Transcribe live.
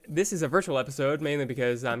This is a virtual episode, mainly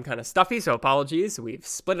because I'm kind of stuffy, so apologies. We've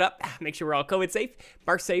split it up. Make sure we're all COVID safe.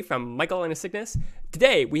 Bark safe from Michael and his sickness.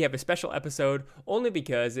 Today, we have a special episode only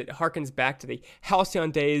because it harkens back to the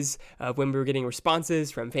halcyon days of when we were getting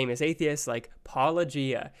responses from famous atheists like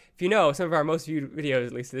Paulogia. If you know, some of our most viewed videos,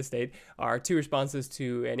 at least to this date, are two responses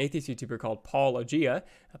to an atheist YouTuber called Paulogia,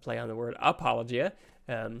 a play on the word apologia,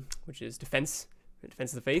 which is defense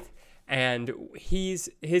of the faith. And his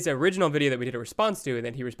original video that we did a response to, and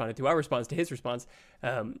then he responded to our response to his response,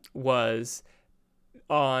 was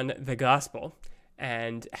on the gospel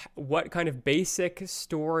and what kind of basic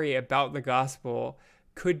story about the gospel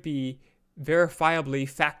could be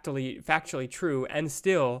verifiably, factually true and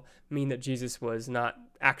still mean that Jesus was not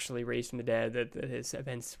actually raised from the dead, that his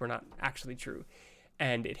events were not actually true.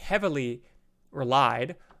 And it heavily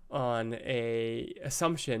relied on a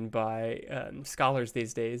assumption by scholars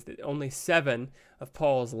these days that only 7 of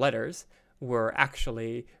Paul's letters were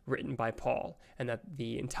actually written by Paul, and that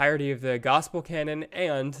the entirety of the gospel canon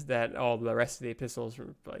and that all the rest of the epistles,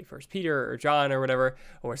 like First Peter or John or whatever,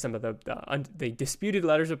 or some of the disputed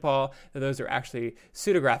letters of Paul, that those are actually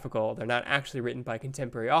pseudographical. They're not actually written by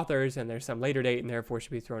contemporary authors, and there's some later date and therefore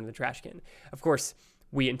should be thrown in the trash can. Of course,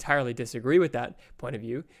 we entirely disagree with that point of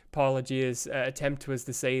view. Paulogia's attempt was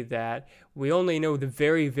to say that we only know the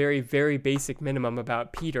very, very, very basic minimum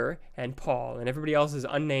about Peter and Paul, and everybody else is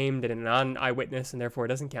unnamed and a non-eyewitness, and therefore it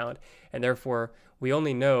doesn't count. And therefore, we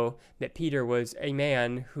only know that Peter was a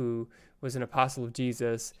man who was an apostle of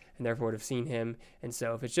Jesus, and therefore would have seen him. And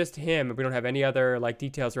so if it's just him, and we don't have any other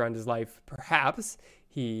details around his life, perhaps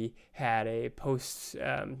he had a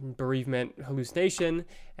post-bereavement hallucination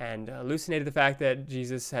and hallucinated the fact that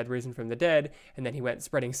Jesus had risen from the dead, and then he went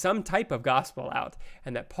spreading some type of gospel out,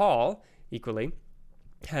 and that Paul, equally,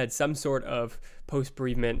 had some sort of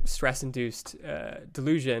post-bereavement stress-induced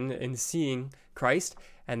delusion in seeing Christ,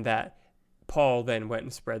 and that Paul then went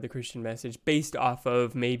and spread the Christian message based off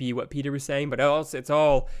of maybe what Peter was saying, but also it's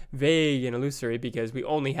all vague and illusory because we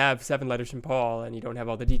only have 7 letters from Paul, and you don't have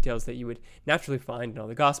all the details that you would naturally find in all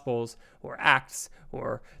the Gospels or Acts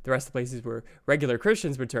or the rest of the places where regular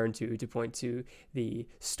Christians would turn to point to the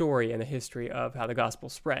story and the history of how the gospel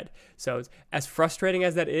spread. So it's as frustrating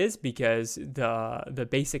as that is, because the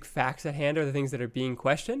basic facts at hand are the things that are being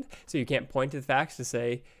questioned, so you can't point to the facts to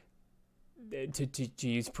say, to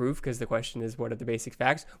use proof, because the question is, what are the basic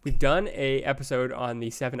facts? We've done a episode on the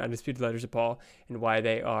 7 undisputed letters of Paul and why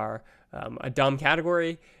they are a dumb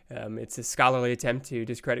category. It's a scholarly attempt to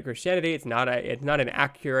discredit Christianity. It's not an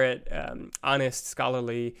accurate, honest,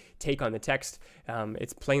 scholarly take on the text.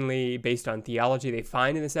 It's plainly based on theology they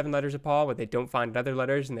find in the 7 letters of Paul, what they don't find in other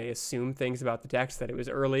letters, and they assume things about the text that it was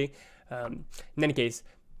early. In any case,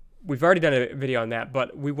 we've already done a video on that,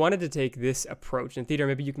 but we wanted to take this approach. And Theodore,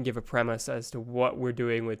 maybe you can give a premise as to what we're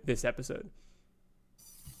doing with this episode.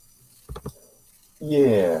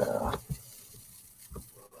 Yeah.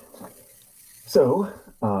 So,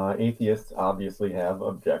 atheists obviously have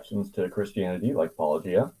objections to Christianity, like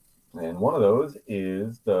Paulogia, and one of those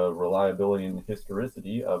is the reliability and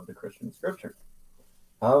historicity of the Christian scriptures.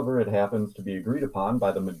 However, it happens to be agreed upon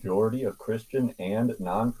by the majority of Christian and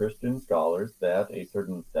non-Christian scholars that a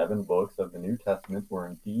certain 7 books of the New Testament were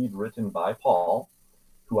indeed written by Paul,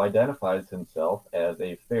 who identifies himself as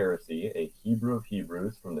a Pharisee, a Hebrew of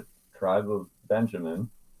Hebrews from the tribe of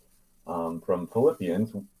Benjamin, from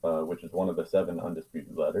Philippians, which is one of the 7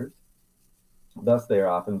 undisputed letters. Thus, they are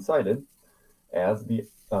often cited as the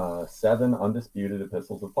 7 undisputed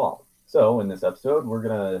epistles of Paul. So in this episode, we're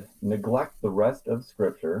going to neglect the rest of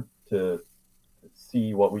Scripture to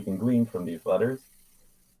see what we can glean from these letters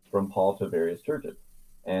from Paul to various churches.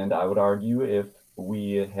 And I would argue if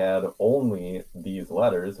we had only these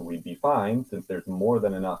letters, we'd be fine, since there's more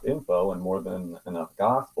than enough info and more than enough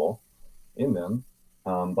gospel in them.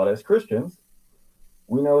 But as Christians,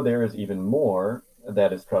 we know there is even more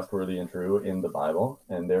that is trustworthy and true in the Bible,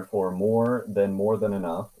 and therefore more than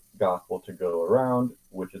enough gospel to go around,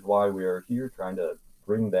 which is why we are here trying to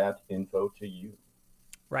bring that info to you.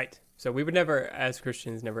 Right. So we would never, as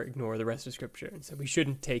Christians, never ignore the rest of Scripture. And so we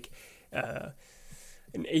shouldn't take an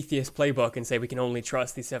atheist playbook and say we can only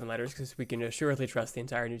trust these 7 letters, because we can assuredly trust the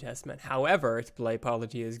entire New Testament. However, to play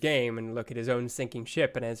Paulogia's game and look at his own sinking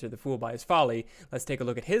ship and answer the fool by his folly, let's take a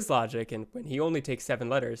look at his logic. And when he only takes 7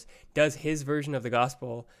 letters, does his version of the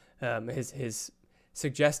gospel, his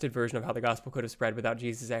suggested version of how the gospel could have spread without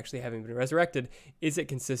Jesus actually having been resurrected, is it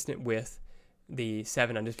consistent with the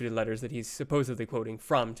 7 undisputed letters that he's supposedly quoting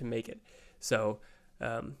from to make it? So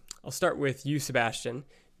I'll start with you, Sebastian.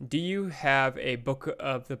 Do you have a book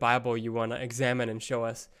of the Bible you want to examine and show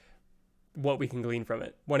us what we can glean from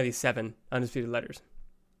it? One of these 7 undisputed letters.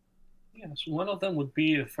 Yes, one of them would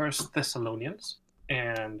be the First Thessalonians,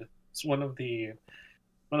 and it's one of the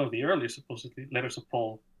early supposedly letters of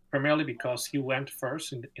Paul, primarily because he went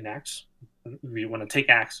first in Acts. We want to take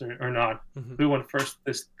Acts or not. Mm-hmm. We went first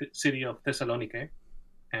this the city of Thessaloniki,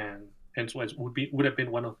 and hence was would have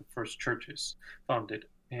been one of the first churches founded.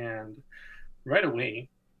 And right away,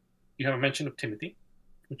 you have a mention of Timothy,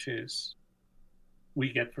 which is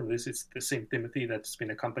we get from this. It's the same Timothy that's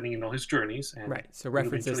been accompanying all his journeys, and Right. So will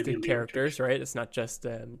references eventually to be leading characters, church. right? It's not just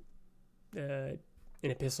an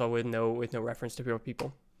epistle with no reference to real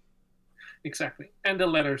people. Exactly. And the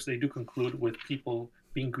letters, they do conclude with people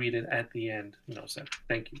being greeted at the end, said,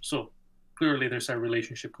 thank you. So clearly there's a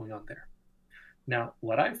relationship going on there. Now,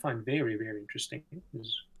 what I find very, very interesting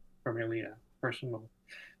is primarily a personal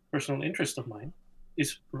interest of mine,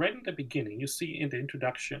 is right in the beginning, you see in the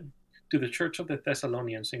introduction to the Church of the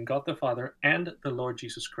Thessalonians in God the Father and the Lord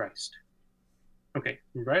Jesus Christ. Okay,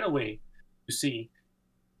 right away, you see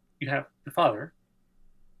you have the Father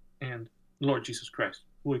and Lord Jesus Christ,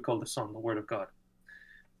 who we call the Son, the Word of God.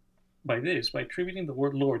 By attributing the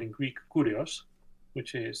word Lord in Greek kurios,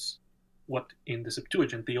 which is what in the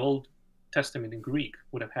Septuagint, the Old Testament in Greek,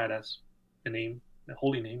 would have had as the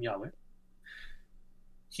holy name Yahweh,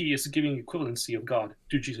 he is giving equivalency of God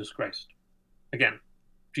to Jesus Christ. Again,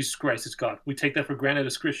 Jesus Christ is God. We take that for granted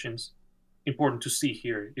as Christians. Important to see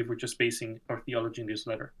here if we're just basing our theology in this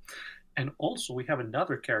letter. And also, we have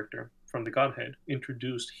another character from the Godhead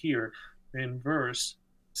introduced here in verse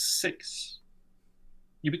 6.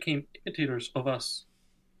 You became imitators of us,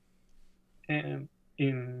 and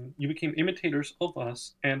you became imitators of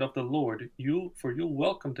us and of the Lord. For you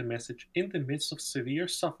welcomed the message in the midst of severe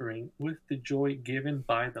suffering with the joy given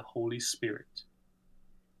by the Holy Spirit.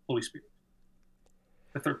 Holy Spirit,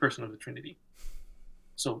 the third person of the Trinity.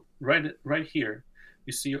 So right here,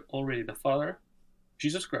 you see already the Father,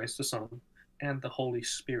 Jesus Christ, the Son, and the Holy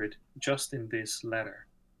Spirit just in this letter.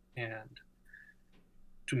 And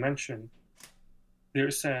to mention,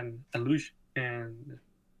 there's an allusion, and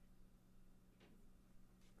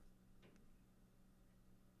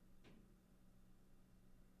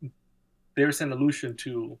there's an allusion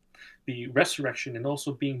to the resurrection and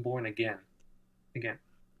also being born again. Again,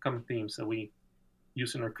 common themes that we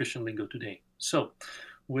use in our Christian lingo today. So,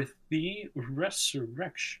 with the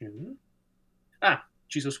resurrection,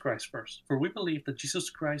 Jesus Christ first. For we believe that Jesus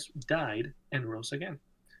Christ died and rose again.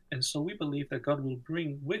 And so we believe that God will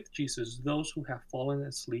bring with Jesus those who have fallen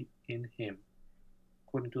asleep in him.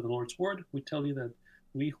 According to the Lord's word, we tell you that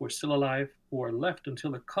we who are still alive, who are left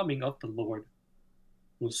until the coming of the Lord,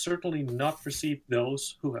 will certainly not precede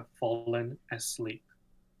those who have fallen asleep.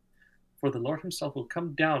 For the Lord himself will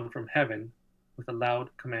come down from heaven with a loud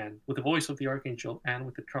command, with the voice of the archangel, and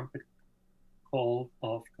with the trumpet call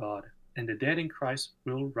of God. And the dead in Christ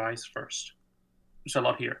will rise first. There's a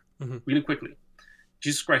lot here. Mm-hmm. Really quickly.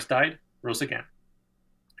 Jesus Christ died, rose again.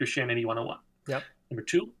 Christianity 101. Yep. Number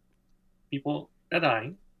 2, people are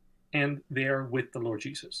dying, and they are with the Lord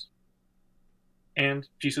Jesus. And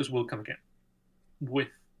Jesus will come again with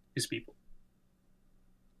his people.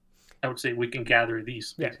 I would say we can gather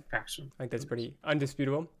these basic facts from. I think that's pretty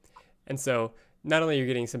undisputable. And so not only are you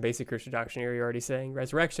getting some basic Christian doctrine here, you're already saying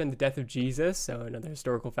resurrection, the death of Jesus, so another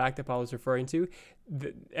historical fact that Paul is referring to,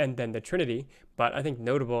 and then the Trinity. But I think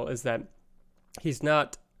notable is that he's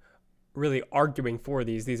not really arguing for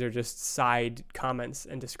these. These are just side comments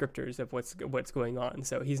and descriptors of what's going on.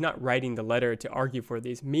 So he's not writing the letter to argue for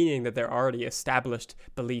these, meaning that they're already established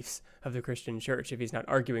beliefs of the Christian church. If he's not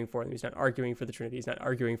arguing for them, he's not arguing for the Trinity, he's not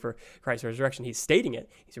arguing for Christ's resurrection. He's stating it,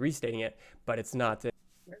 he's restating it, but it's not.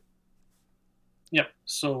 Yep.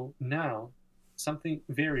 So now, something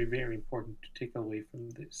very, very important to take away from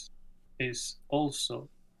this is also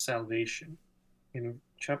salvation. In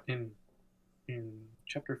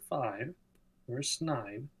chapter 5, verse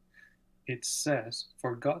 9, it says,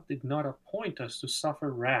 "For God did not appoint us to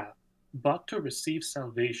suffer wrath, but to receive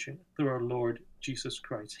salvation through our Lord Jesus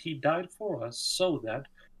Christ. He died for us so that,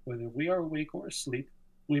 whether we are awake or asleep,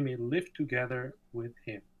 we may live together with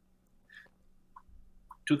him."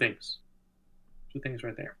 Two things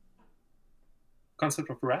right there. Concept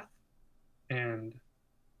of wrath and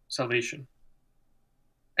salvation.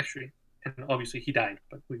 Actually, and obviously he died,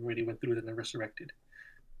 but we already went through that and resurrected.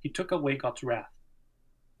 He took away God's wrath.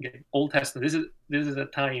 Okay, Old Testament. This is a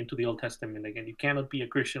tie into the Old Testament again. You cannot be a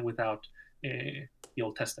Christian without the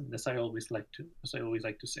Old Testament, as I always like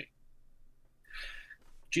to say.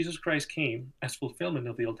 Jesus Christ came as fulfillment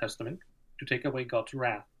of the Old Testament to take away God's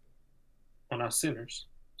wrath on us sinners,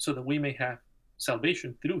 so that we may have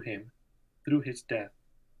salvation through him, through his death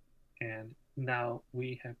and Now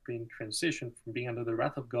we have been transitioned from being under the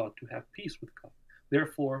wrath of God to have peace with God.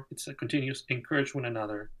 Therefore, it's a continuous encourage one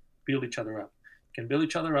another, build each other up. We can build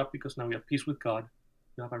each other up because now we have peace with God.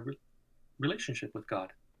 We have a relationship with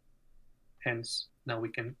God. Hence, now we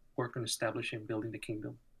can work on establishing, building the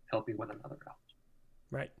kingdom, helping one another out.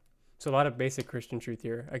 Right. So a lot of basic Christian truth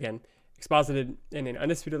here. Again, exposited in an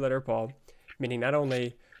undisputed letter of Paul, meaning not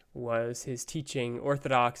only was his teaching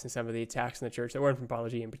orthodox and some of the attacks on the church that weren't from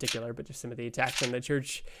apology in particular, but just some of the attacks on the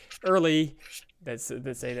church early that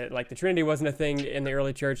say that like the Trinity wasn't a thing in the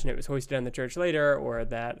early church and it was hoisted on the church later, or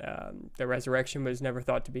that the resurrection was never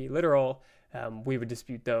thought to be literal. We would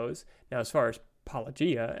dispute those. Now, as far as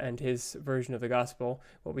apologia and his version of the gospel,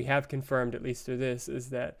 what we have confirmed, at least through this, is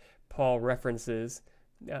that Paul references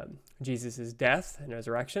Jesus' death and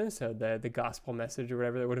resurrection, so the gospel message or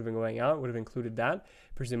whatever that would have been going out would have included that,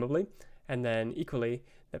 presumably, and then equally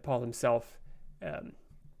that Paul himself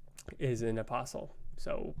is an apostle,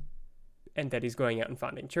 so, and that he's going out and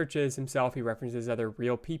founding churches himself. He references other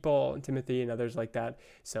real people, Timothy and others like that,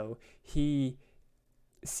 so he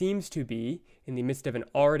seems to be in the midst of an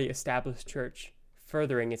already established church,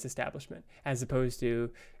 furthering its establishment, as opposed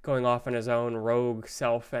to going off on his own rogue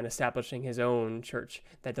self and establishing his own church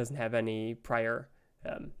that doesn't have any prior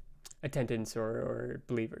attendance or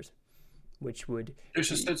believers, which would...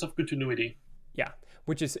 There's a sense of continuity. Yeah,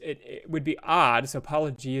 which is, it would be odd. So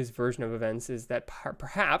Apologia's version of events is that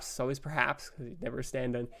perhaps, always perhaps, because you never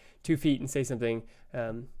stand on 2 feet and say something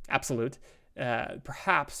absolute,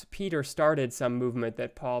 perhaps Peter started some movement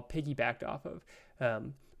that Paul piggybacked off of.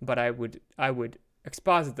 But I would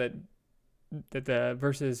exposit that the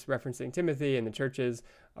verses referencing Timothy and the churches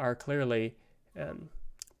are clearly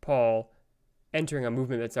Paul entering a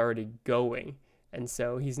movement that's already going, and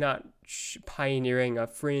so he's not pioneering a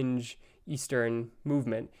fringe Eastern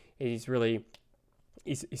movement. He's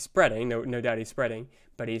spreading, no doubt he's spreading,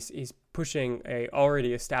 but he's pushing a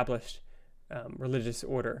already established religious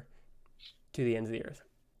order to the ends of the earth,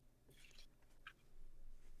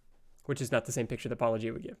 which is not the same picture that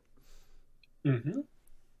Apologia would give. Mm-hmm.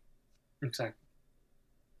 Exactly.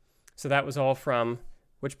 So that was all from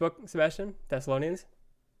which book, Sebastian? Thessalonians?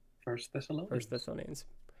 First Thessalonians.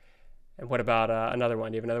 And what about another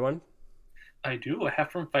one? Do you have another one? I do. I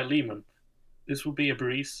have from Philemon. This will be a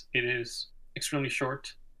breeze. It is extremely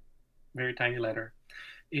short, very tiny letter.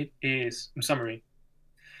 It is, in summary,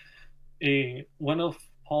 one of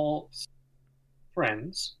Paul's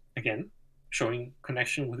friends, again, showing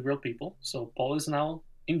connection with real people. So Paul is now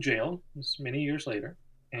in jail, this many years later,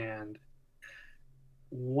 and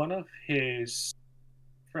one of his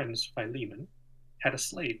friends, Philemon, had a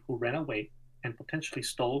slave who ran away and potentially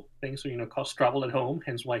stole things, so caused trouble at home,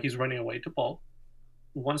 hence why he's running away to Paul.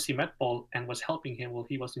 Once he met Paul and was helping him while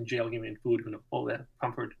he was in jail, giving him food, all that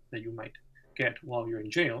comfort that you might get while you're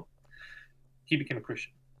in jail, he became a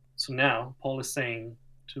Christian. So now Paul is saying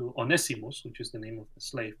to Onesimus, which is the name of the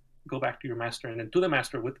slave, go back to your master, and then to the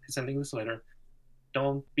master with sending this letter,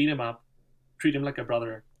 don't beat him up, treat him like a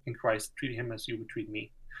brother in Christ, treat him as you would treat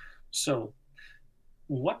me. So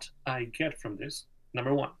what I get from this,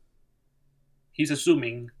 number one, he's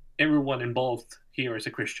assuming everyone involved here is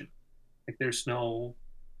a Christian. Like there's no,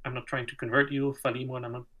 I'm not trying to convert you, Philemon,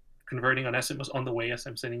 I'm not converting Onesimus on the way as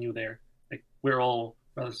I'm sending you there. Like we're all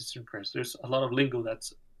brothers and sisters in Christ. There's a lot of lingo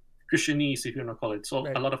that's Christianese, if you want to call it. So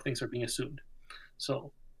right. A lot of things are being assumed.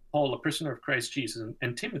 So Paul, a prisoner of Christ Jesus,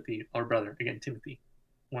 and Timothy, our brother, again, Timothy,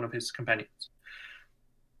 one of his companions.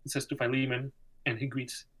 It says to Philemon, and he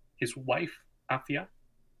greets his wife, Apphia,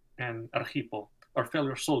 and Archipo, our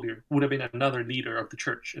fellow soldier, who would have been another leader of the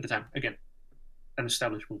church at the time. Again, an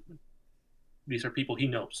established movement. These are people he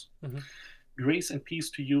knows. Mm-hmm. Grace and peace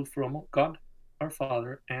to you from God, our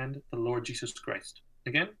Father, and the Lord Jesus Christ.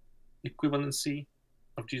 Again, equivalency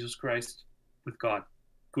of Jesus Christ with God,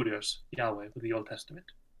 Kurios, Yahweh, with the Old Testament.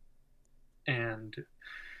 And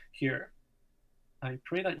here, I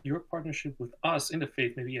pray that your partnership with us in the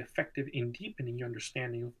faith may be effective in deepening your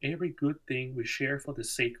understanding of every good thing we share for the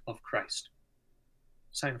sake of Christ.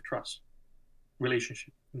 Sign of trust,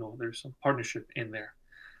 relationship. There's some partnership in there.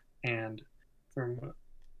 And from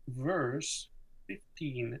verse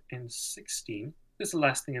 15 and 16, this is the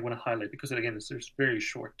last thing I want to highlight because, again, it's very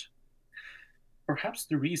short. Perhaps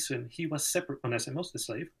the reason he was separate, Onesimus, the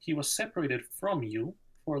slave, he was separated from you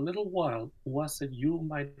for a little while was that you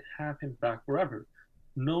might have him back forever,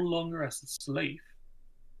 no longer as a slave,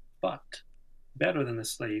 but better than a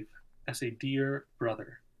slave, as a dear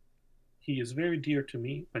brother. He is very dear to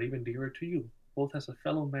me, but even dearer to you, both as a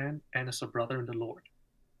fellow man and as a brother in the Lord.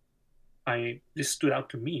 This stood out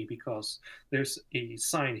to me because there's a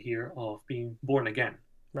sign here of being born again.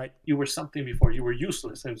 Right. You were something before. You were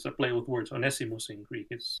useless. And it's a play with words. Onesimus in Greek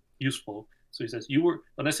is useful. So he says,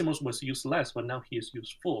 Onesimus was useless, but now he is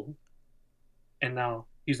useful. And now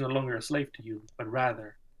he's no longer a slave to you, but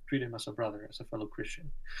rather treat him as a brother, as a fellow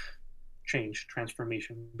Christian. Change,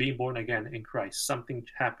 transformation, being born again in Christ. Something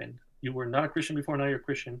happened. You were not a Christian before, now you're a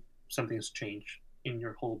Christian. Something has changed in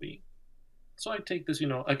your whole being. So I take this,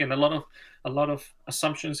 again, a lot of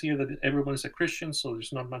assumptions here that everyone is a Christian, so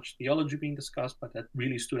there's not much theology being discussed, but that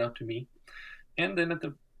really stood out to me. And then at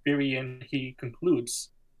the very end, he concludes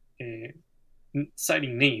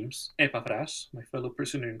citing names, Epaphras, my fellow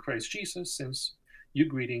prisoner in Christ Jesus, sends you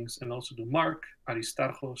greetings, and also to Mark,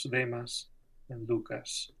 Aristarchus, Demas, and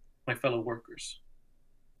Lucas, my fellow workers.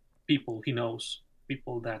 People he knows,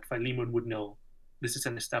 people that Philemon would know. This is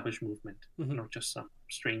an established movement, not just some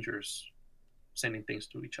strangers sending things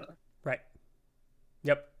to each other. Right.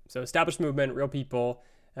 Yep. So established movement, real people,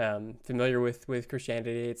 familiar with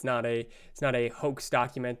Christianity. It's not a hoax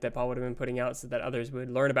document that Paul would have been putting out so that others would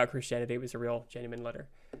learn about Christianity. It was a real, genuine letter.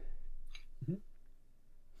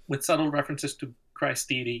 With subtle references to Christ's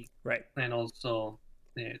deity, right, and also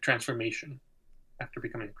transformation after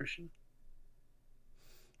becoming a Christian.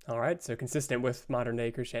 All right, so consistent with modern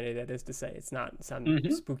day Christianity, that is to say. It's not some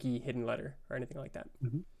spooky hidden letter or anything like that.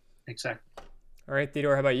 Exactly. All right,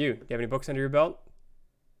 Theodore, how about you? Do you have any books under your belt?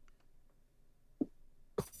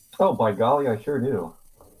 Oh, by golly, I sure do.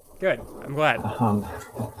 Good. I'm glad.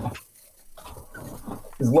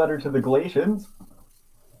 His letter to the Galatians.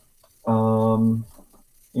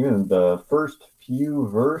 Even the first few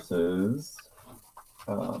verses,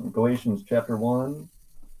 Galatians chapter 1,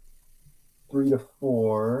 3 to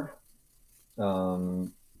 4.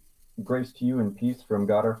 Grace to you and peace from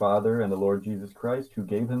God our Father and the Lord Jesus Christ, who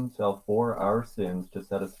gave himself for our sins to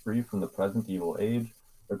set us free from the present evil age,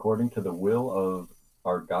 according to the will of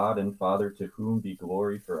our God and Father, to whom be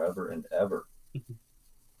glory forever and ever.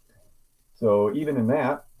 So even in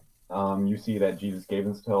that, you see that Jesus gave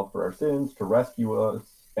himself for our sins to rescue us,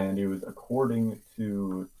 and it was according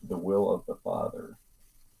to the will of the Father,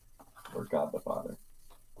 or God the Father.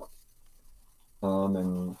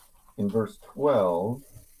 And in verse 12,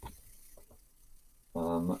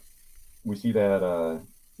 we see that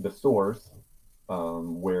the source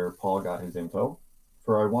where Paul got his info.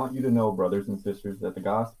 For I want you to know, brothers and sisters, that the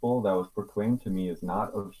gospel that was proclaimed to me is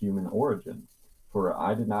not of human origin. For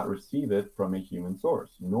I did not receive it from a human source,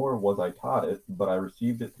 nor was I taught it, but I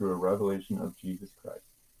received it through a revelation of Jesus Christ.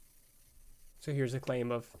 So here's a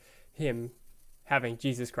claim of him having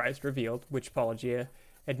Jesus Christ revealed, which Apologia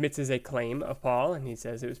admits is a claim of Paul, and he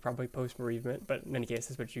says it was probably post-bereavement, but in any case,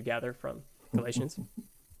 that's what you gather from Galatians.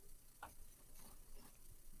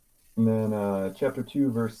 And then chapter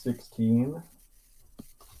 2, verse 16.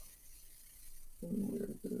 Where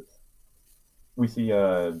is it? We see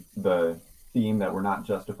the theme that we're not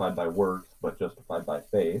justified by works, but justified by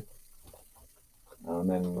faith.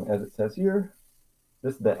 And as it says here,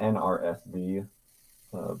 this is the NRSV,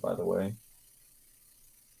 by the way.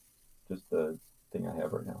 Just the thing I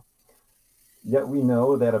have right now. Yet we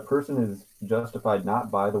know that a person is justified not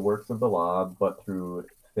by the works of the law, but through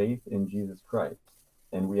faith in Jesus Christ.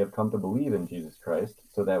 And we have come to believe in Jesus Christ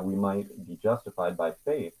so that we might be justified by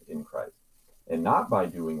faith in Christ, and not by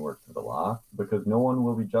doing works of the law, because no one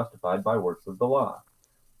will be justified by works of the law.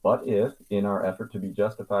 But if, in our effort to be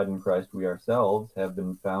justified in Christ, we ourselves have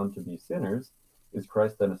been found to be sinners, is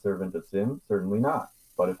Christ then a servant of sin? Certainly not.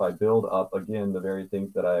 But if I build up again the very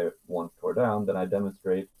things that I once tore down, then I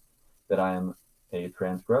demonstrate that I am a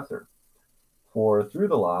transgressor. For through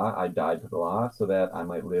the law I died to the law, so that I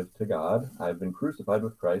might live to God. I have been crucified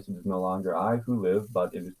with Christ. It is no longer I who live,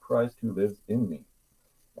 but it is Christ who lives in me.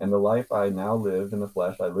 And the life I now live in the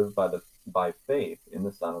flesh, I live by faith in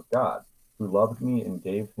the Son of God, who loved me and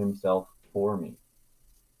gave himself for me.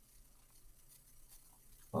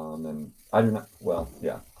 And I do not, well,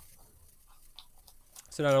 yeah.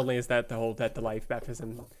 So not only is that the life,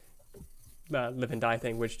 baptism, live and die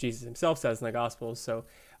thing, which Jesus himself says in the Gospels. So,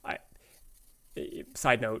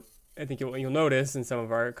 side note, I think you'll notice in some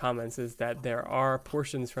of our comments is that there are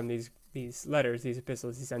portions from these letters, these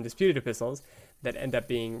epistles, these undisputed epistles, that end up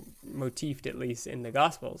being motifed at least in the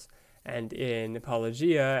Gospels. And in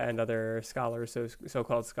Apologia and other scholars,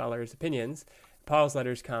 so-called scholars' opinions, Paul's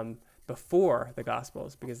letters come before the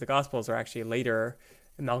Gospels, because the Gospels are actually later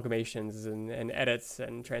amalgamations and edits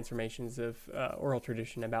and transformations of oral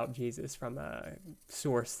tradition about Jesus from a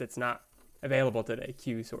source that's not available today.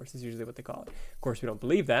 Q source is usually what they call it. Of course, we don't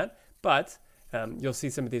believe that, but you'll see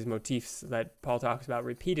some of these motifs that Paul talks about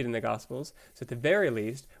repeated in the Gospels. So at the very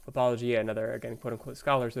least, Apologia and other, again, quote-unquote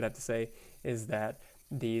scholars would have to say is that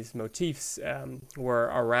these motifs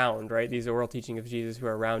were around, right? These oral teaching of Jesus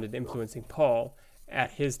were around and influencing Paul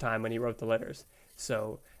at his time when he wrote the letters.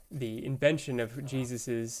 So the invention of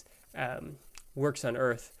Jesus's works on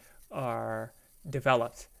earth are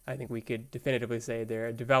developed. I think we could definitively say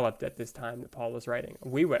they're developed at this time that Paul was writing.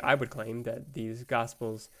 I would claim that these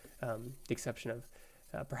Gospels, the exception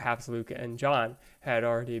of perhaps Luke and John, had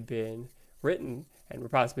already been written and were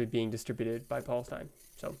possibly being distributed by Paul's time.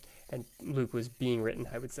 So, and Luke was being written,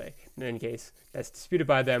 I would say. In any case, that's disputed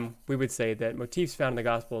by them. We would say that motifs found in the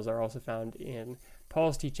Gospels are also found in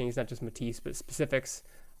Paul's teachings, not just motifs, but specifics.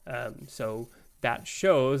 So that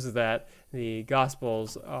shows that the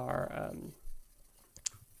Gospels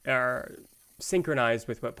are synchronized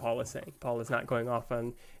with what Paul is saying. Paul is not going off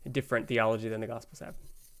on a different theology than the Gospels have.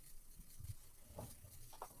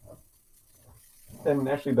 And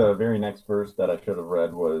actually, the very next verse that I should have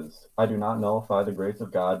read was, I do not nullify the grace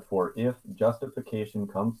of God, for if justification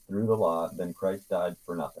comes through the law, then Christ died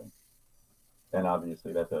for nothing. And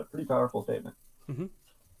obviously, that's a pretty powerful statement. Mm-hmm.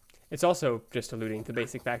 It's also just alluding to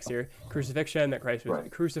basic facts here. Crucifixion, that Christ was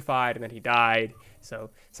crucified and that he died.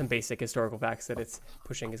 So some basic historical facts that it's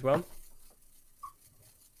pushing as well.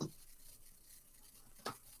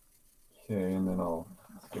 Okay, and then I'll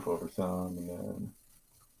skip over some. And then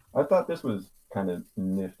I thought this was kind of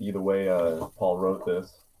nifty the way Paul wrote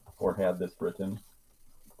this, or had this written.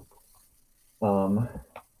 A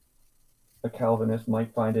Calvinist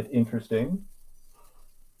might find it interesting.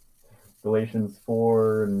 Galatians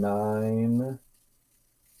 4:9.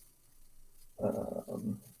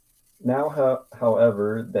 Now,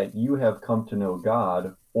 however, that you have come to know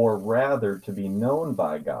God, or rather to be known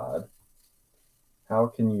by God, how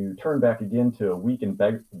can you turn back again to weak and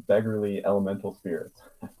beggarly elemental spirits?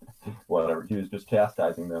 Whatever, he was just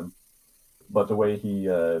chastising them. But the way he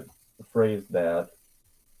phrased that,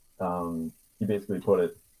 he basically put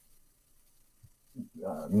it,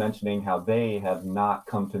 mentioning how they have not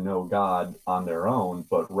come to know God on their own,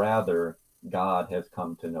 but rather God has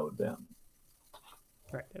come to know them.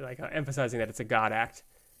 Right, like emphasizing that it's a God act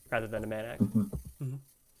rather than a man act. Mm-hmm. Mm-hmm.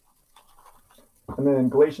 And then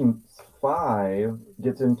Galatians 5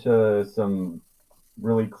 gets into some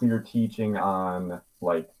really clear teaching on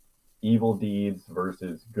like evil deeds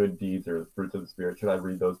versus good deeds, or the fruits of the Spirit. Should I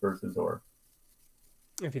read those verses, or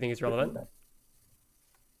if you think it's relevant?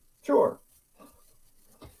 Sure.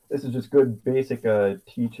 This is just good basic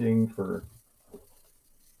teaching for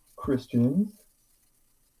Christians.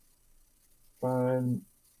 Fine.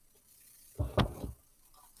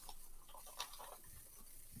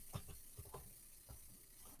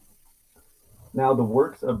 Now the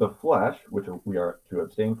works of the flesh, which we are to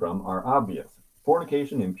abstain from, are obvious.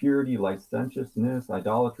 Fornication, impurity, licentiousness,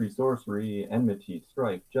 idolatry, sorcery, enmity,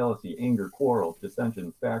 strife, jealousy, anger, quarrels,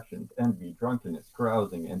 dissensions, factions, envy, drunkenness,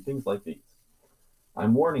 carousing, and things like these.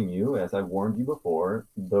 I'm warning you, as I warned you before,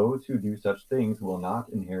 those who do such things will not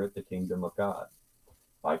inherit the kingdom of God.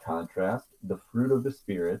 By contrast, the fruit of the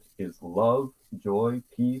Spirit is love, joy,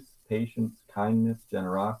 peace, patience, kindness,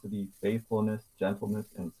 generosity, faithfulness, gentleness,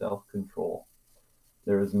 and self-control.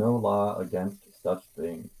 There is no law against such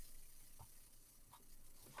things.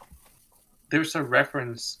 There's a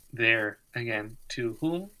reference there, again, to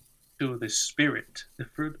whom? To the Spirit, the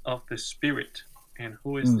fruit of the Spirit. And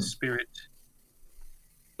who is the Spirit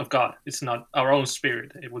of God? It's not our own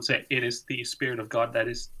spirit. It would say it is the Spirit of God that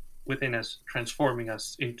is within us, transforming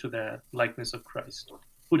us into the likeness of Christ,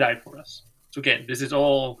 who died for us. So again, this is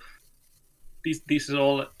all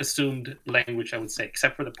assumed language, I would say,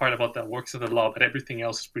 except for the part about the works of the law. But everything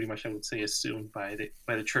else is pretty much, I would say, assumed by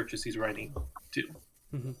the churches he's writing to.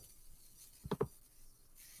 Mm-hmm.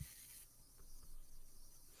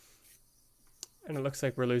 And it looks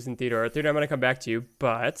like we're losing Theodore. Theodore, I'm going to come back to you,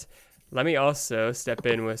 but let me also step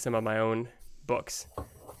in with some of my own books.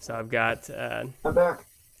 So I've got... I'm back.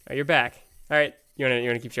 Oh, you're back. All right. You want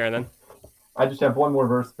to keep sharing then? I just have one more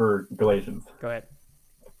verse for Galatians. Go ahead.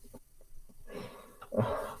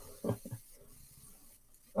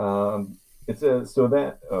 It says,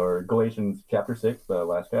 Galatians chapter 6, the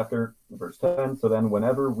last chapter, verse 10. So then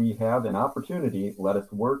whenever we have an opportunity, let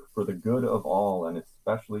us work for the good of all, and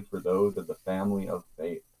especially for those of the family of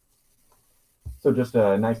faith. So just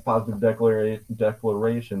a nice positive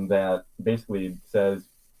declaration that basically says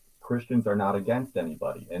Christians are not against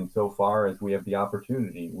anybody. And so far as we have the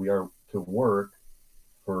opportunity, we are to work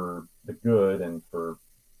for the good and for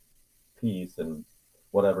peace and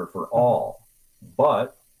whatever for all.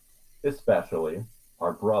 But especially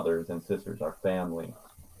our brothers and sisters, our family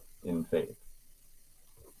in faith.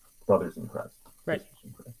 Brothers in Christ. Right.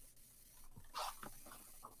 In Christ.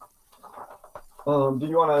 Do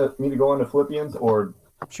you want me to go on to Philippians, or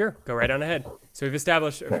Sure, go right on ahead. So we've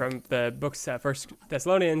established from the books First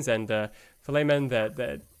Thessalonians and Philemon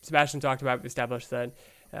that Sebastian talked about. We established that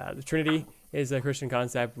the Trinity is a Christian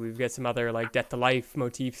concept. We've got some other like death to life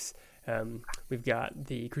motifs. We've got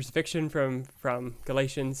the crucifixion from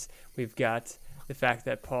Galatians. We've got the fact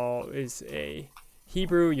that Paul is a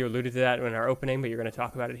Hebrew. You alluded to that in our opening, but you're going to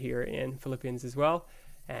talk about it here in Philippians as well.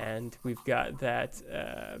 And we've got that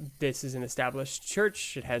this is an established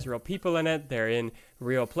church. It has real people in it. They're in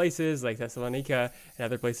real places like Thessalonica and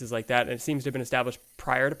other places like that. And it seems to have been established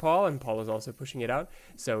prior to Paul, and Paul is also pushing it out.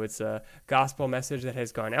 So it's a gospel message that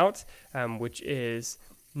has gone out, which is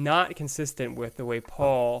not consistent with the way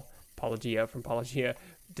Apologia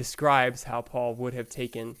describes how Paul would have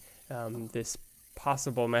taken this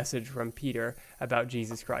possible message from Peter about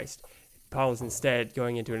Jesus Christ. Paul is instead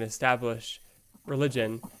going into an established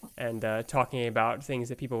religion and talking about things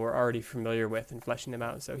that people were already familiar with and fleshing them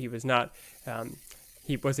out. So he was not,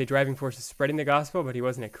 he was a driving force of spreading the gospel, but he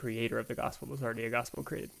wasn't a creator of the gospel. It was already a gospel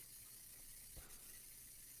created.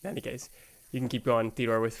 In any case, you can keep going,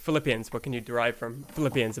 Theodore, with Philippians. What can you derive from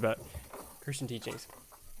Philippians about Christian teachings?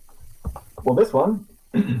 Well, this one,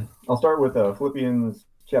 I'll start with Philippians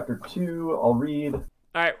chapter 2. I'll read.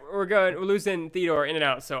 All right, we're losing Theodore in and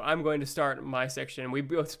out, so I'm going to start my section. We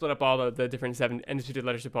both split up all of the different 7 undisputed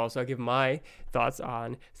letters of Paul, so I'll give my thoughts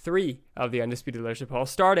on 3 of the undisputed letters of Paul,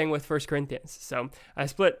 starting with 1 Corinthians. So I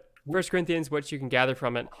split 1 Corinthians, what you can gather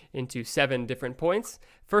from it, into 7 different points.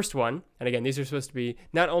 First one, and again, these are supposed to be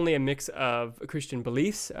not only a mix of Christian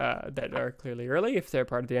beliefs that are clearly early, if they're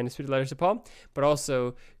part of the undisputed letters of Paul, but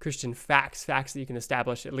also Christian facts that you can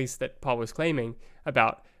establish, at least that Paul was claiming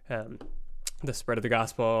about the spread of the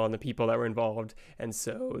gospel and the people that were involved. And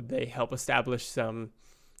so they help establish some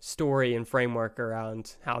story and framework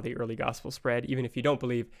around how the early gospel spread, even if you don't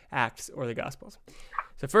believe Acts or the Gospels.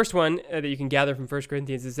 The first one that you can gather from 1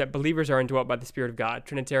 Corinthians is that believers are indwelt by the Spirit of God.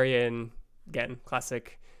 Trinitarian, again,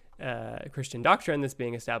 classic Christian doctrine that's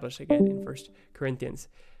being established again in 1 Corinthians.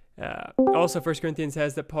 Also, 1 Corinthians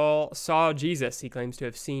says that Paul saw Jesus. He claims to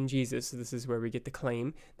have seen Jesus. So this is where we get the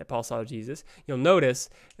claim that Paul saw Jesus. You'll notice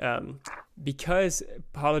because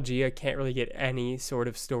Apologia can't really get any sort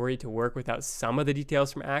of story to work without some of the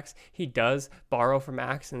details from Acts, he does borrow from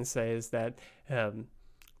Acts and says that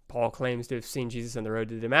Paul claims to have seen Jesus on the road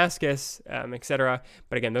to Damascus, etc.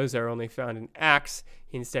 But again, those are only found in Acts.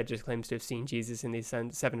 He instead just claims to have seen Jesus in these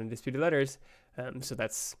 7 undisputed letters. So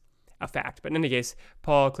that's a fact. But in any case,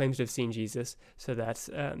 Paul claims to have seen Jesus, so that's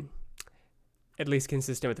at least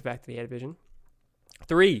consistent with the fact that he had a vision.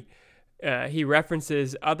 3, he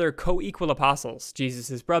references other co-equal apostles,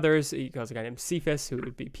 Jesus' brothers. He calls a guy named Cephas, who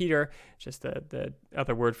would be Peter, just the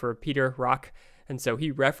other word for Peter, rock. And so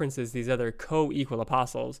he references these other co-equal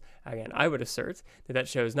apostles. Again, I would assert that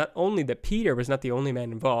shows not only that Peter was not the only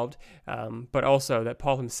man involved, but also that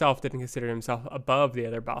Paul himself didn't consider himself above the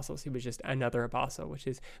other apostles. He was just another apostle, which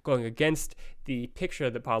is going against the picture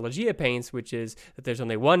that Apologia paints, which is that there's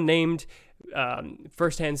only one named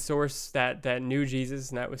first-hand source that knew Jesus,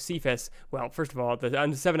 and that was Cephas. Well, first of all,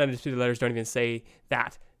 the 7 undisputed letters don't even say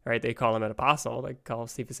that. Right, they call him an apostle. They call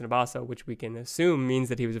Cephas an apostle, which we can assume means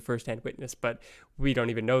that he was a first-hand witness, but we don't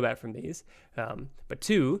even know that from these. But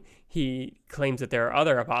 2, he claims that there are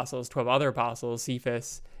other apostles, 12 other apostles,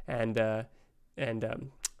 Cephas, and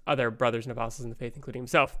other brothers and apostles in the faith, including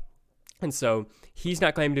himself. And so he's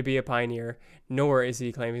not claiming to be a pioneer, nor is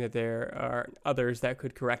he claiming that there are others that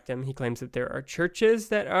could correct him. He claims that there are churches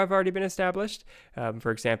that have already been established.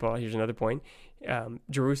 For example, here's another point.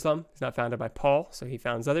 Jerusalem is not founded by Paul, so he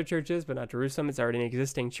founds other churches, but not Jerusalem. It's already an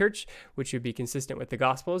existing church, which would be consistent with the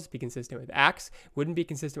Gospels, be consistent with Acts, wouldn't be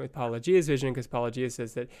consistent with Apologia's vision, because Apologia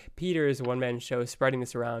says that Peter is a one-man show spreading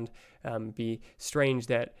this around. Be strange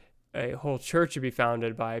that a whole church would be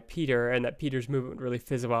founded by Peter, and that Peter's movement would really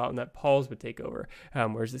fizzle out and that Paul's would take over,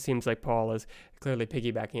 whereas it seems like Paul is clearly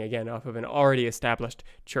piggybacking again off of an already established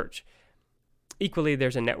church. Equally,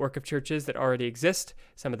 there's a network of churches that already exist,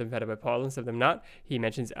 some of them founded by Paul and some of them not. He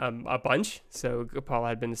mentions a bunch, so Paul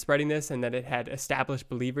had been spreading this, and that it had established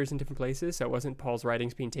believers in different places, so it wasn't Paul's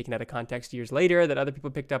writings being taken out of context years later that other people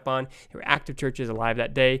picked up on. There were active churches alive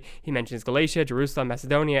that day. He mentions Galatia, Jerusalem,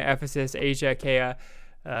 Macedonia, Ephesus, Asia, Achaia,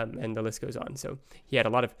 and the list goes on. So he had a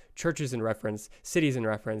lot of churches in reference, cities in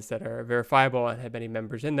reference that are verifiable and had many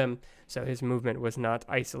members in them, so his movement was not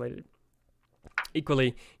isolated.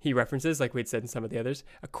 Equally, he references, like we had said in some of the others,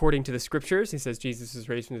 according to the scriptures. He says Jesus was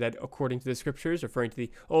raised from the dead according to the scriptures, referring to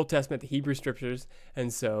the Old Testament, the Hebrew scriptures.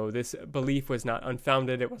 And so this belief was not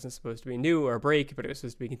unfounded. It wasn't supposed to be new or a break, but it was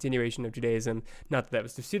supposed to be a continuation of Judaism. Not that that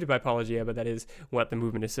was disputed by Apologia, but that is what the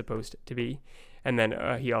movement is supposed to be. And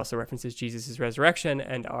then he also references Jesus' resurrection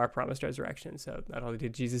and our promised resurrection. So not only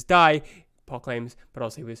did Jesus die, Paul claims, but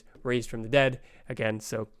also he was raised from the dead. Again,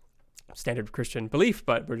 so standard Christian belief,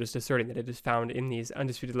 but we're just asserting that it is found in these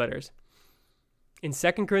undisputed letters. In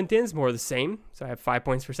 2 Corinthians, more of the same. So I have 5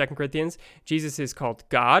 points for 2 Corinthians. Jesus is called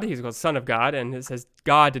God. He's called Son of God. And it says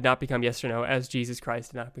God did not become yes or no, as Jesus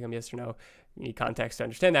Christ did not become yes or no. You need context to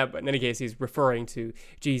understand that. But in any case, he's referring to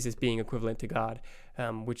Jesus being equivalent to God,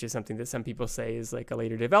 which is something that some people say is like a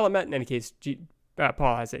later development. In any case,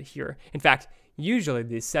 Paul has it here. In fact, usually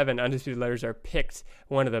these 7 undisputed letters are picked.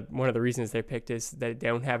 One of the reasons they're picked is that they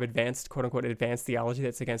don't have advanced, quote unquote, advanced theology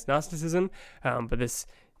that's against Gnosticism. But this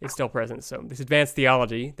is still present. So this advanced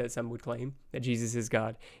theology that some would claim that Jesus is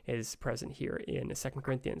God is present here in 2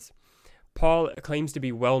 Corinthians. Paul claims to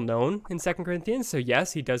be well known in 2 Corinthians. So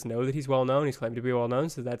yes, he does know that he's well known. He's claimed to be well known.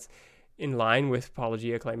 So that's in line with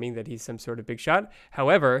Apologia claiming that he's some sort of big shot.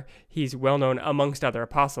 However, he's well known amongst other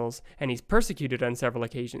apostles, and he's persecuted on several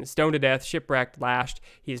occasions, stoned to death, shipwrecked, lashed.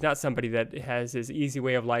 He's not somebody that has his easy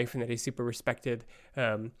way of life and that he's super respected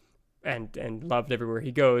and loved everywhere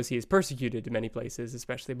he goes. He is persecuted in many places,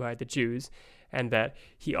 especially by the Jews, and that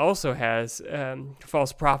he also has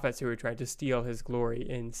false prophets who are trying to steal his glory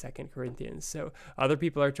in 2 Corinthians. So other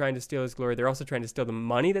people are trying to steal his glory. They're also trying to steal the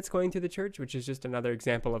money that's going to the church, which is just another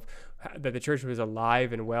example of that the church was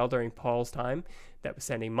alive and well during Paul's time, that was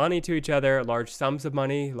sending money to each other, large sums of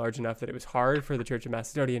money, large enough that it was hard for the Church of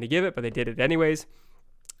Macedonia to give it, but they did it anyways.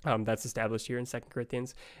 That's established here in 2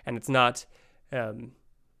 Corinthians, and it's not...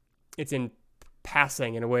 it's in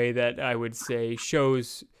passing in a way that I would say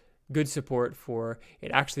shows good support for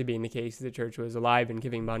it actually being the case that the church was alive and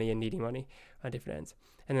giving money and needing money on different ends.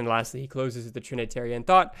 And then lastly, he closes with the Trinitarian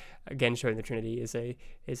thought, again showing the Trinity is a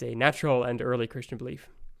natural and early Christian belief.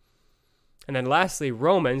 And then lastly,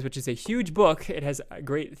 Romans, which is a huge book. It has a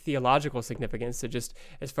great theological significance. So just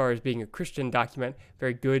as far as being a Christian document,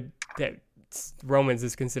 very good that Romans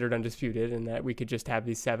is considered undisputed and that we could just have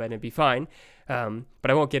these 7 and be fine.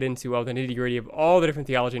 But I won't get into all the nitty-gritty of all the different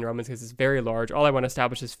theology in Romans because it's very large. All I want to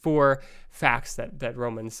establish is 4 facts that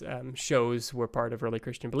Romans shows were part of early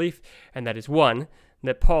Christian belief, and that is 1,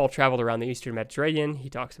 that Paul traveled around the Eastern Mediterranean. He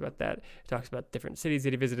talks about that. He talks about different cities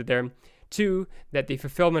that he visited there. 2, that the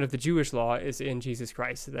fulfillment of the Jewish law is in Jesus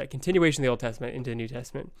Christ, so that continuation of the Old Testament into the New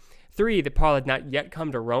Testament. 3, that Paul had not yet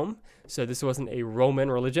come to Rome, so this wasn't a Roman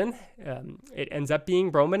religion. It ends up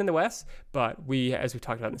being Roman in the West, but we, as we've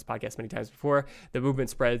talked about in this podcast many times before, the movement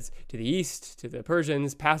spreads to the east, to the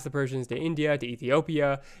Persians, past the Persians, to India, to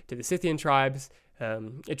Ethiopia, to the Scythian tribes.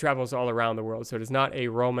 It travels all around the world, so it is not a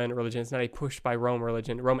Roman religion. It's not a push by Rome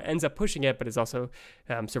religion. Rome ends up pushing it, but it also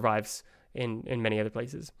survives in many other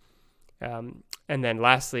places. And then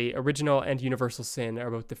lastly, original and universal sin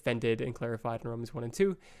are both defended and clarified in Romans 1 and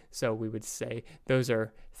 2. So we would say those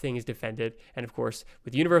are things defended. And of course,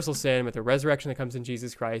 with universal sin, with the resurrection that comes in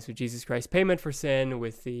Jesus Christ, with Jesus Christ's payment for sin,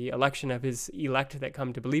 with the election of his elect that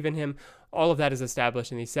come to believe in him, all of that is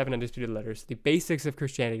established in these 7 undisputed letters. The basics of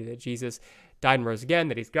Christianity, that Jesus died and rose again,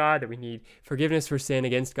 that he's God, that we need forgiveness for sin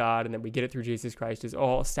against God, and that we get it through Jesus Christ, is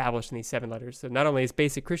all established in these 7 letters. So not only is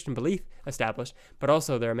basic Christian belief established, but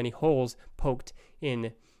also there are many holes poked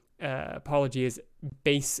in Apologia's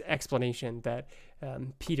base explanation that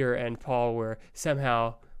Peter and Paul were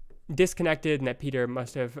somehow disconnected, and that Peter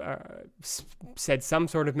must have said some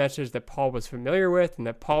sort of message that Paul was familiar with, and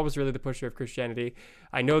that Paul was really the pusher of Christianity.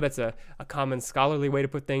 I know that's a common scholarly way to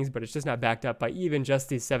put things, but it's just not backed up by even just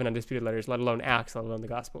these 7 undisputed letters, let alone Acts, let alone the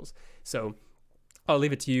Gospels. So I'll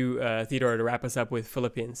leave it to you, Theodore, to wrap us up with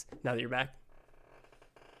Philippians now that you're back.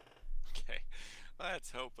 Okay,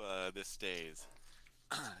 let's hope this stays.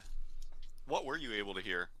 What were you able to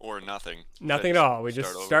hear, or nothing? Nothing at all. We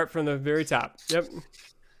just start from the very top. Yep.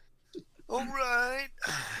 All right.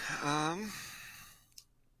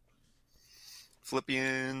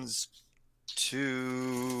 Philippians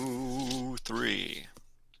 2:3.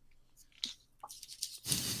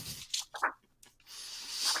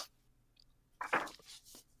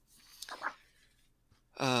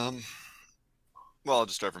 Well, I'll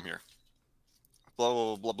just start from here. Blah,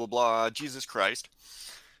 blah, blah, blah, blah. Jesus Christ,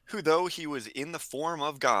 who, though he was in the form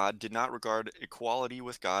of God, did not regard equality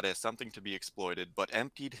with God as something to be exploited, but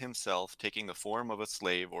emptied himself, taking the form of a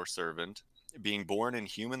slave or servant, being born in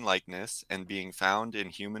human likeness and being found in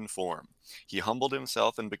human form. He humbled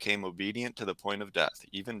himself and became obedient to the point of death,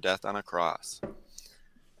 even death on a cross.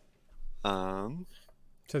 So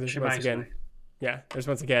there's Shema once again, Israel. there's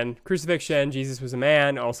once again crucifixion. Jesus was a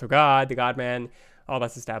man, also God, the God-man. All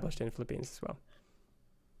that's established in Philippians as well.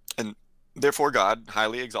 And therefore God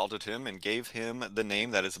highly exalted him and gave him the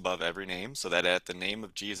name that is above every name, so that at the name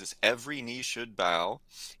of Jesus every knee should bow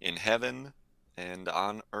in heaven and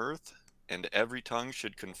on earth, and every tongue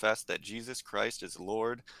should confess that Jesus Christ is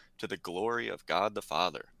Lord, to the glory of God the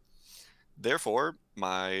Father. Therefore,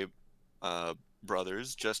 my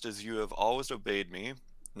brothers, just as you have always obeyed me,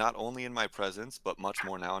 not only in my presence, but much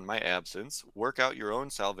more now in my absence, work out your own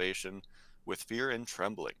salvation with fear and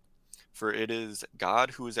trembling. For it is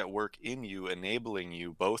God who is at work in you, enabling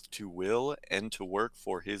you both to will and to work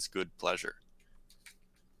for his good pleasure.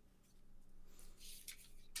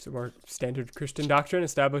 So our standard Christian doctrine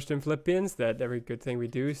established in Philippians, that every good thing we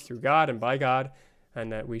do is through God and by God,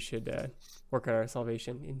 and that we should work on our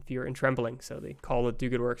salvation in fear and trembling. So they call it do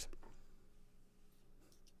good works.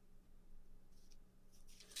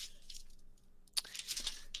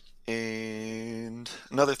 And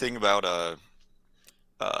another thing about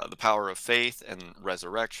the power of faith and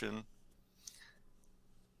resurrection,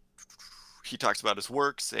 he talks about his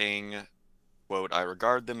work, saying, quote, I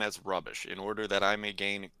regard them as rubbish, in order that I may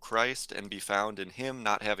gain Christ and be found in him,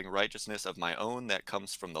 not having righteousness of my own that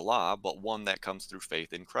comes from the law, but one that comes through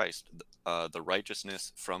faith in Christ, the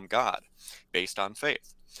righteousness from God, based on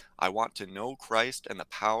faith. I want to know Christ and the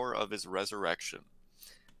power of his resurrection,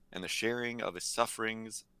 and the sharing of his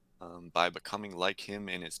sufferings by becoming like him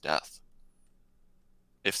in his death,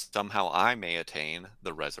 if somehow I may attain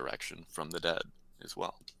the resurrection from the dead as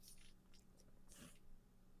well.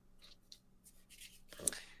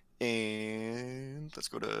 And let's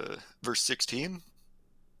go to verse 16.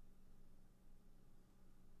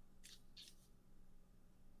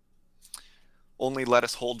 Only let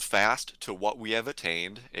us hold fast to what we have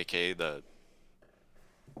attained, aka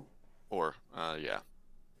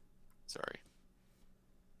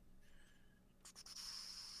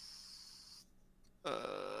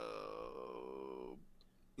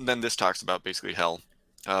then this talks about basically hell.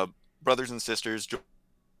 Brothers and sisters,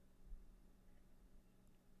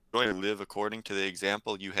 live according to the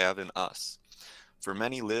example you have in us. For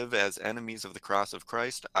many live as enemies of the cross of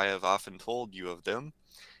Christ. I have often told you of them,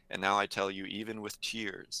 and now I tell you even with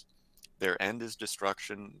tears. Their end is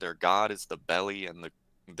destruction, their God is the belly, and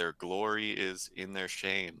their glory is in their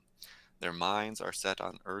shame. Their minds are set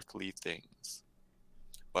on earthly things.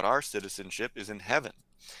 But our citizenship is in heaven,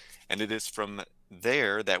 and it is from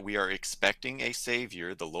there that we are expecting a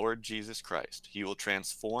Savior, the Lord Jesus Christ. He will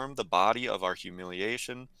transform the body of our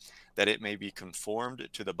humiliation, that it may be conformed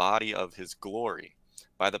to the body of his glory,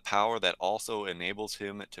 by the power that also enables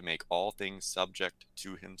him to make all things subject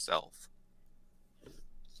to himself.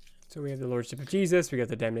 So we have the lordship of Jesus, we got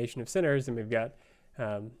the damnation of sinners, and we've got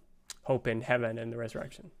hope in heaven and the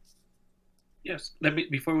resurrection. Yes.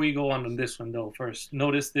 Before we go on this one, though, first,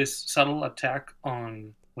 notice this subtle attack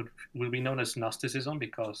on what will be known as Gnosticism,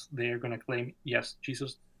 because they're going to claim, yes,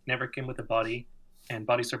 Jesus never came with a body, and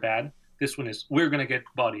bodies are bad. This one is, we're going to get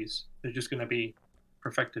bodies. They're just going to be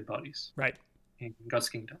perfected bodies. Right. In God's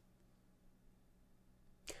kingdom.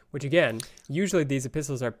 Which, again, usually these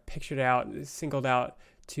epistles are pictured out, singled out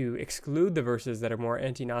to exclude the verses that are more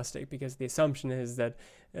anti-Gnostic, because the assumption is that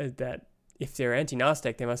if they're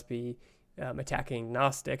anti-Gnostic, they must be attacking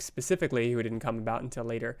Gnostics specifically, who didn't come about until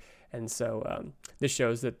later. And so this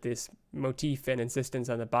shows that this motif and insistence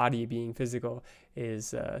on the body being physical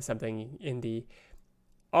is something in the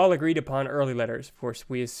all agreed upon early letters. Of course,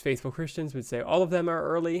 we as faithful Christians would say all of them are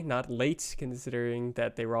early, not late, considering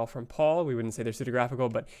that they were all from Paul. We wouldn't say they're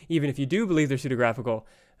pseudographical, but even if you do believe they're pseudographical,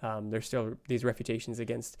 there's still these refutations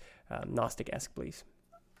against Gnostic-esque beliefs.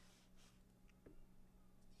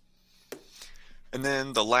 And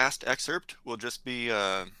then the last excerpt will just be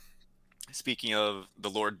speaking of the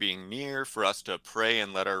Lord being near, for us to pray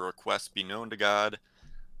and let our requests be known to God,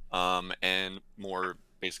 and more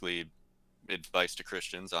basically advice to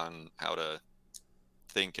Christians on how to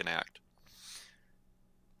think and act.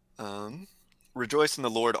 Rejoice in the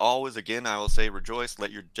Lord always. Again, I will say rejoice.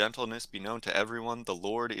 Let your gentleness be known to everyone. The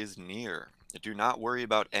Lord is near. Do not worry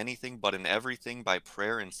about anything, but in everything by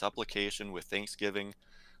prayer and supplication with thanksgiving,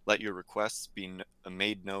 let your requests be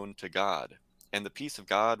made known to God. And the peace of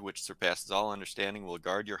God, which surpasses all understanding, will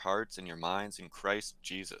guard your hearts and your minds in Christ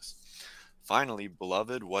Jesus. Finally,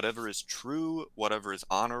 beloved, whatever is true, whatever is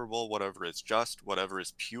honorable, whatever is just, whatever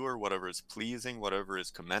is pure, whatever is pleasing, whatever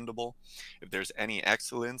is commendable, if there's any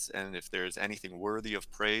excellence and if there is anything worthy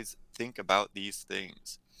of praise, think about these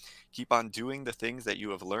things. Keep on doing the things that you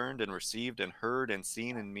have learned and received and heard and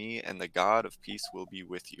seen in me, and the God of peace will be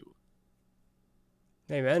with you.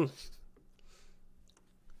 Amen.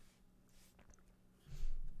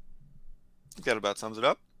 I think that about sums it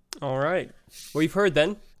up. All right. We've heard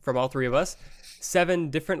then from all three of us 7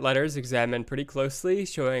 different letters examined pretty closely,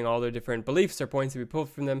 showing all their different beliefs or points that we pulled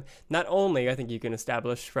from them. Not only, I think you can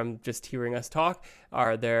establish from just hearing us talk,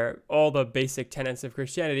 are there all the basic tenets of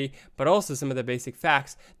Christianity, but also some of the basic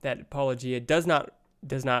facts that Apologia does not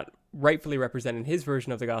rightfully represent in his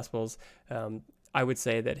version of the Gospels. I would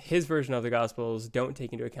say that his version of the Gospels don't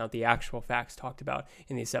take into account the actual facts talked about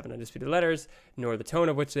in these 7 undisputed letters, nor the tone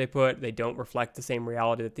of which they put. They don't reflect the same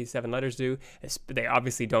reality that these 7 letters do. They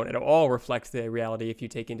obviously don't at all reflect the reality if you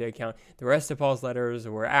take into account the rest of Paul's letters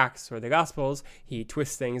or Acts or the Gospels. He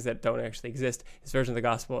twists things that don't actually exist. His version of the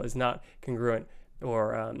Gospel is not congruent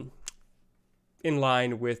or in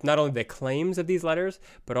line with not only the claims of these letters,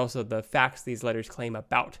 but also the facts these letters claim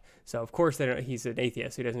about. So, of course, he's an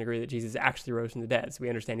atheist who doesn't agree that Jesus actually rose from the dead. So we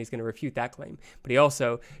understand he's going to refute that claim. But he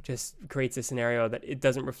also just creates a scenario that it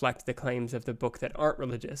doesn't reflect the claims of the book that aren't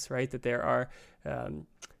religious, right? That there are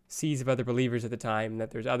seas of other believers at the time, that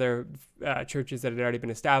there's other churches that had already been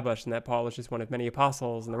established, and that Paul is just one of many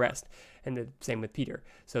apostles and the rest. And the same with Peter.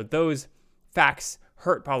 So those facts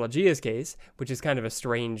hurt Apologia's case, which is kind of a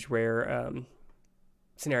strange, rare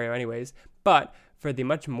scenario anyways, but for the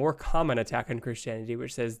much more common attack on Christianity,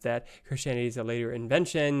 which says that Christianity is a later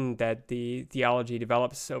invention, that the theology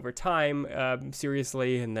develops over time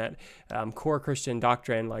seriously, and that core Christian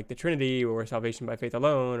doctrine like the Trinity or salvation by faith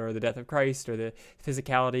alone or the death of Christ or the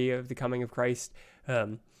physicality of the coming of Christ,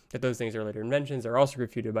 that those things are later inventions, are also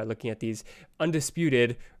refuted by looking at these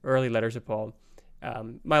undisputed early letters of Paul.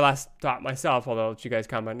 My last thought myself, although I'll let you guys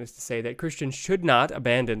comment, is to say that Christians should not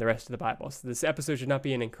abandon the rest of the Bible. So this episode should not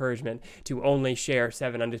be an encouragement to only share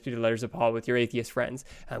 7 undisputed letters of Paul with your atheist friends.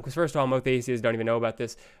 Because first of all, most atheists don't even know about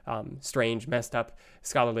this strange, messed up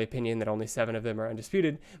scholarly opinion that only 7 of them are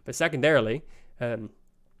undisputed. But secondarily, even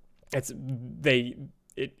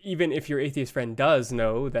if your atheist friend does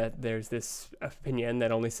know that there's this opinion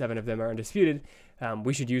that only 7 of them are undisputed,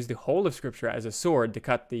 we should use the whole of Scripture as a sword to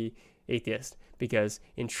cut the atheist, because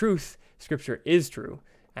in truth, Scripture is true.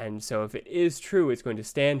 And so if it is true, it's going to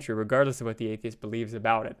stand true regardless of what the atheist believes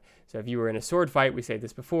about it. So if you were in a sword fight, we say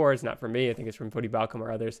this before, it's not from me, I think it's from Footy Balcom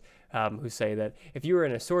or others, who say that if you were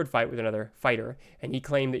in a sword fight with another fighter and he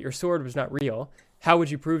claimed that your sword was not real, how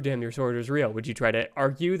would you prove to him your sword was real? Would you try to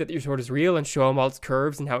argue that your sword is real and show him all its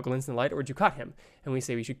curves and how it glints in the light, or would you cut him? And we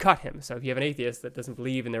say we should cut him. So if you have an atheist that doesn't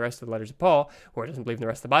believe in the rest of the letters of Paul, or doesn't believe in the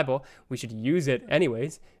rest of the Bible, we should use it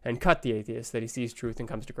anyways and cut the atheist that he sees truth and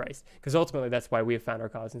comes to Christ. Because ultimately that's why we have found our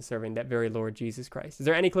cause in serving that very Lord Jesus Christ. Is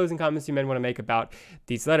there any closing comments you men want to make about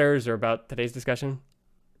these letters or about today's discussion?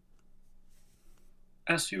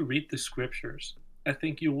 As you read the Scriptures, I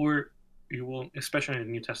think you will, especially in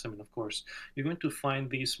the New Testament, of course, you're going to find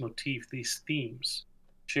these motifs, these themes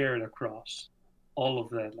shared across all of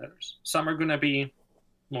the letters. Some are going to be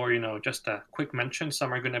more, just a quick mention.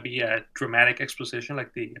 Some are going to be a dramatic exposition,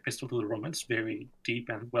 like the Epistle to the Romans, very deep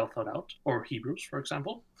and well thought out, or Hebrews, for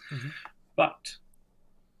example. Mm-hmm. But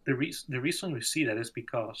the reason we see that is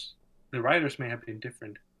because the writers may have been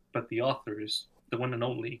different, but the author is the one and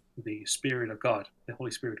only, the Spirit of God, the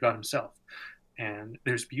Holy Spirit, God himself. And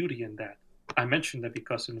there's beauty in that. I mentioned that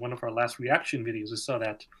because in one of our last reaction videos, I saw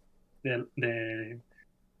that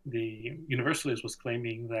the Universalist was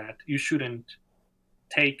claiming that you shouldn't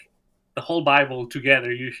take the whole Bible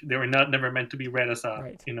together. They were never meant to be read as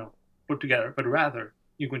put together, but rather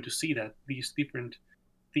you're going to see that these different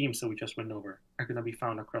themes that we just went over are going to be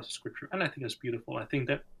found across the Scripture, and I think that's beautiful. I think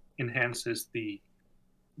that enhances the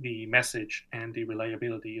message and the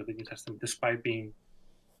reliability of the New Testament, despite being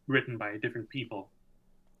written by different people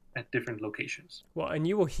at different locations. Well, and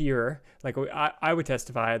you will hear, like I would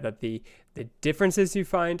testify, that the differences you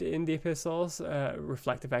find in the epistles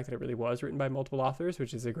reflect the fact that it really was written by multiple authors,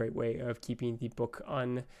 which is a great way of keeping the book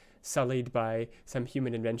unsullied by some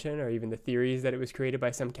human invention, or even the theories that it was created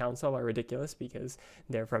by some council are ridiculous because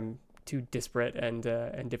they're from two disparate and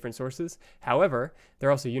different sources. However, they're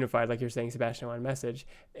also unified, like you're saying, Sebastian, on message.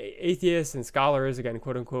 Atheists and scholars, again,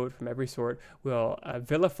 quote unquote, from every sort, will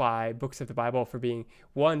vilify books of the Bible for being,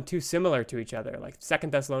 one, too similar to each other. Like 2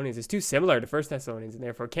 Thessalonians is too similar to 1 Thessalonians, and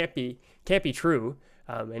therefore can't be true.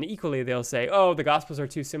 And equally, they'll say, oh, the Gospels are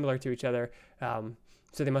too similar to each other.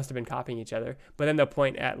 So they must have been copying each other. But then they'll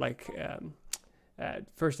point at like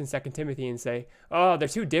 1st and 2nd Timothy and say, oh, they're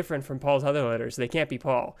too different from Paul's other letters, so they can't be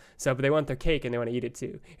Paul. So, but they want their cake and they want to eat it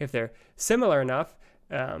too. If they're similar enough,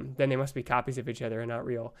 then they must be copies of each other and not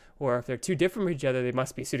real. Or if they're too different from each other, they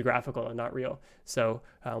must be pseudographical and not real. So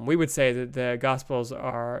we would say that the Gospels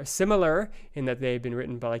are similar in that they've been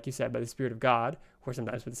written by, like you said, by the Spirit of God, or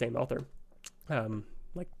sometimes with the same author,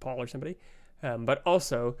 like Paul or somebody. But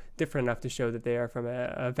also different enough to show that they are from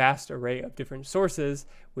a vast array of different sources,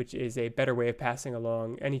 which is a better way of passing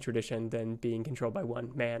along any tradition than being controlled by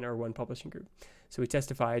one man or one publishing group. So we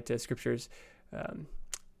testify to Scripture's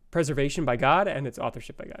preservation by God and its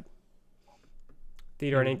authorship by God.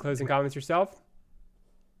 Theodore, any closing comments yourself?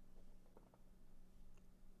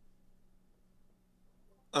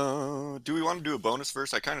 Do we want to do a bonus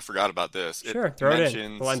verse? I kind of forgot about this. Sure, it throw it in.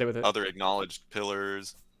 mentions We'll end it with it. other acknowledged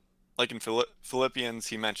pillars. Like in Philippians,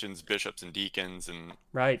 he mentions bishops and deacons and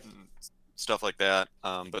Right. stuff like that.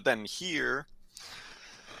 But then here,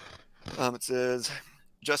 it says,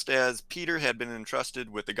 just as Peter had been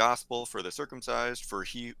entrusted with the gospel for the circumcised, for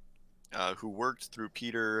he who worked through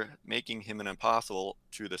Peter, making him an apostle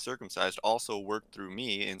to the circumcised, also worked through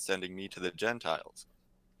me in sending me to the Gentiles.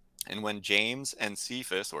 And when James and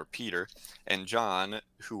Cephas, or Peter, and John,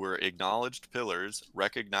 who were acknowledged pillars,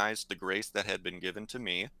 recognized the grace that had been given to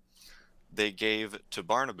me, they gave to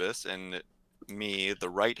Barnabas and me the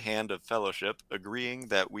right hand of fellowship, agreeing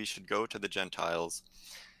that we should go to the Gentiles,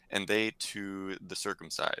 and they to the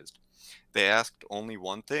circumcised. They asked only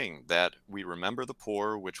one thing, that we remember the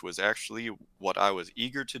poor, which was actually what I was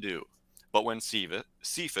eager to do. But when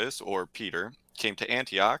Cephas, or Peter, came to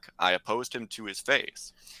Antioch, I opposed him to his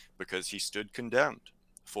face, because he stood condemned.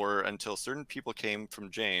 For until certain people came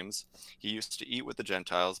from James, he used to eat with the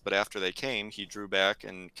Gentiles, but after they came, he drew back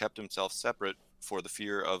and kept himself separate for the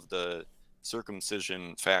fear of the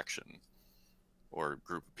circumcision faction, or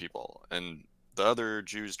group of people. And the other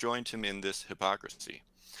Jews joined him in this hypocrisy,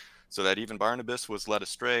 so that even Barnabas was led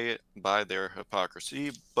astray by their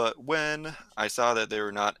hypocrisy. But when I saw that they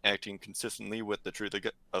were not acting consistently with the truth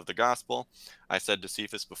of the gospel, I said to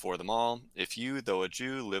Cephas before them all, if you, though a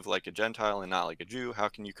Jew, live like a Gentile and not like a Jew, how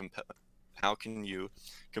can you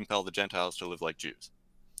compel the Gentiles to live like Jews?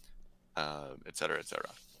 Etc., etc.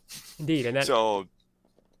 Indeed. And that, so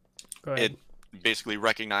go ahead. It basically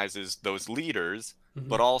recognizes those leaders, Mhm.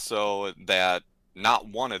 but also that not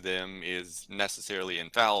one of them is necessarily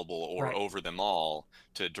infallible or Right. over them all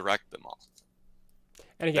to direct them all.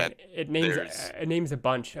 And again, it names a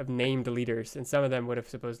bunch of named leaders, and some of them would have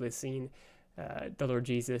supposedly seen the Lord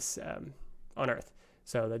Jesus on earth.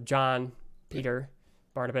 So the John, Peter,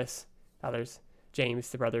 Barnabas, others, James,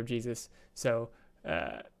 the brother of Jesus. So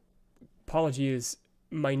apology is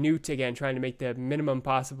minute, again, trying to make the minimum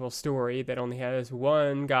possible story that only has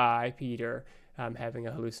one guy, Peter, having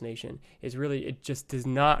a hallucination, is really, it just does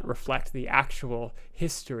not reflect the actual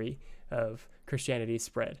history of Christianity's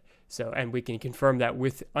spread. So, and we can confirm that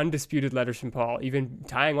with undisputed letters from Paul, even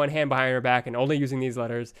tying one hand behind her back and only using these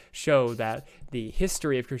letters, show that the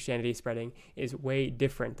history of Christianity spreading is way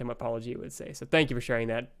different than what Apologia would say. So thank you for sharing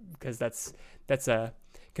that, because that's a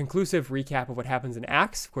conclusive recap of what happens in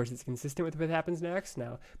Acts. Of course, it's consistent with what happens in Acts.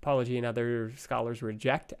 Now, Apologia and other scholars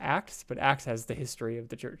reject Acts, but Acts has the history of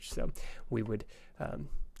the church. So we would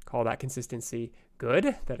call that consistency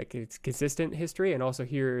good, that it's consistent history, and also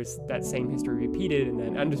here's that same history repeated in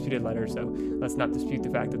an undisputed letter. So let's not dispute the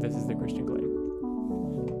fact that this is the Christian claim.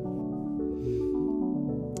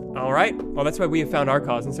 All right. Well, that's why we have found our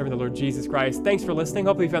cause in serving the Lord Jesus Christ. Thanks for listening.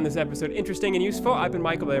 Hopefully you found this episode interesting and useful. I've been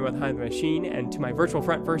Michael, behind the machine, and to my virtual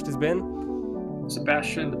front first has been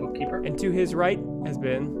Sebastian, the bookkeeper. And to his right has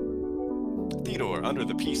been Theodore, under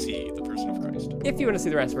the PC, the person of Christ. If you want to see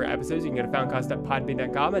the rest of our episodes, you can go to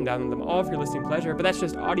foundcast.podbean.com and download them all for your listening pleasure. But that's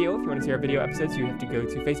just audio. If you want to see our video episodes, you have to go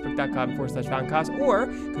to facebook.com/foundcast, or,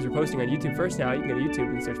 because we're posting on YouTube first now, you can go to YouTube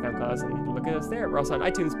and search Foundcast and look at us there. We're also on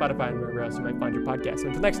iTunes, Spotify, and wherever else you might find your podcast. So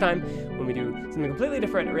until next time, when we do something completely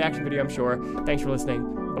different, a reaction video, I'm sure. Thanks for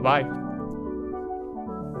listening. Bye-bye.